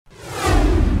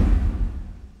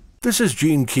This is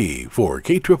Gene Key for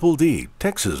KDDD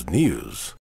Texas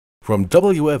News. From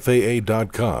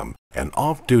WFAA.com, an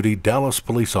off-duty Dallas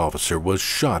police officer was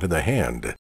shot in the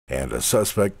hand and a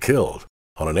suspect killed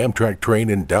on an Amtrak train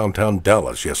in downtown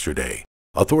Dallas yesterday.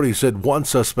 Authorities said one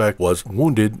suspect was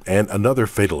wounded and another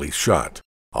fatally shot.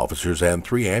 Officers and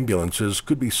 3 ambulances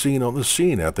could be seen on the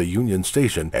scene at the Union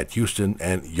Station at Houston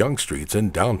and Young Streets in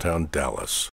downtown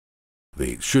Dallas.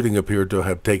 The shooting appeared to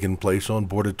have taken place on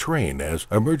board a train, as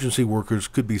emergency workers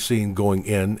could be seen going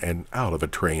in and out of a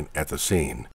train at the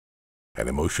scene. An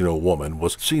emotional woman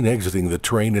was seen exiting the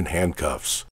train in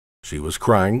handcuffs. She was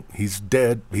crying, "He's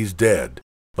dead, he's dead,"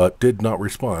 but did not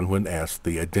respond when asked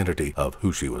the identity of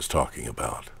who she was talking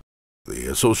about. The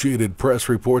Associated Press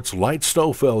reports light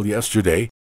snow fell yesterday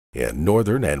in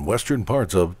northern and western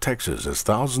parts of Texas as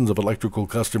thousands of electrical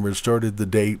customers started the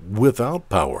day without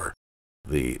power.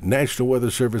 The National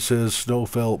Weather Service says snow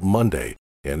fell Monday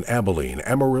in Abilene,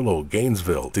 Amarillo,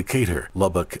 Gainesville, Decatur,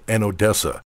 Lubbock, and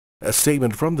Odessa. A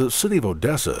statement from the city of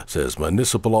Odessa says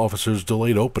municipal officers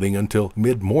delayed opening until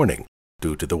mid-morning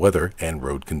due to the weather and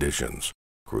road conditions.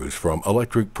 Crews from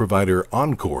electric provider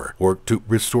Encore worked to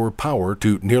restore power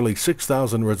to nearly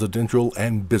 6,000 residential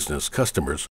and business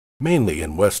customers, mainly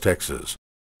in West Texas.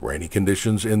 Rainy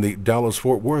conditions in the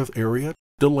Dallas-Fort Worth area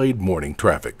delayed morning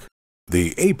traffic.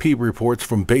 The AP reports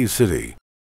from Bay City.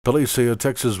 Police say a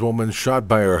Texas woman shot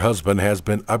by her husband has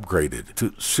been upgraded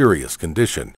to serious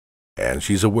condition, and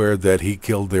she's aware that he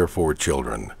killed their 4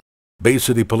 children. Bay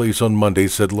City police on Monday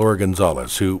said Laura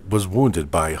Gonzalez, who was wounded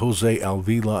by Jose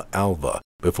Avila Alva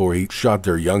before he shot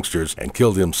their youngsters and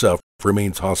killed himself,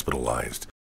 remains hospitalized.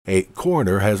 A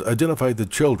coroner has identified the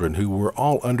children, who were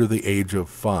all under the age of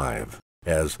 5,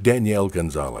 as Danielle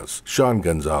Gonzalez, Sean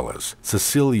Gonzalez,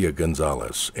 Cecilia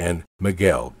Gonzalez, and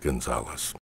Miguel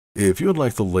Gonzalez. If you'd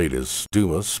like the latest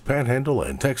Dumas, Panhandle,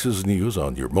 and Texas news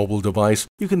on your mobile device,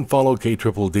 you can follow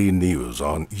KDDD News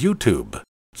on YouTube.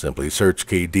 Simply search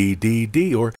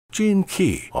KDDD or Gene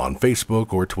Key on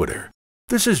Facebook or Twitter.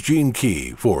 This is Gene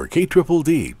Key for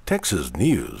KDDD Texas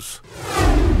News.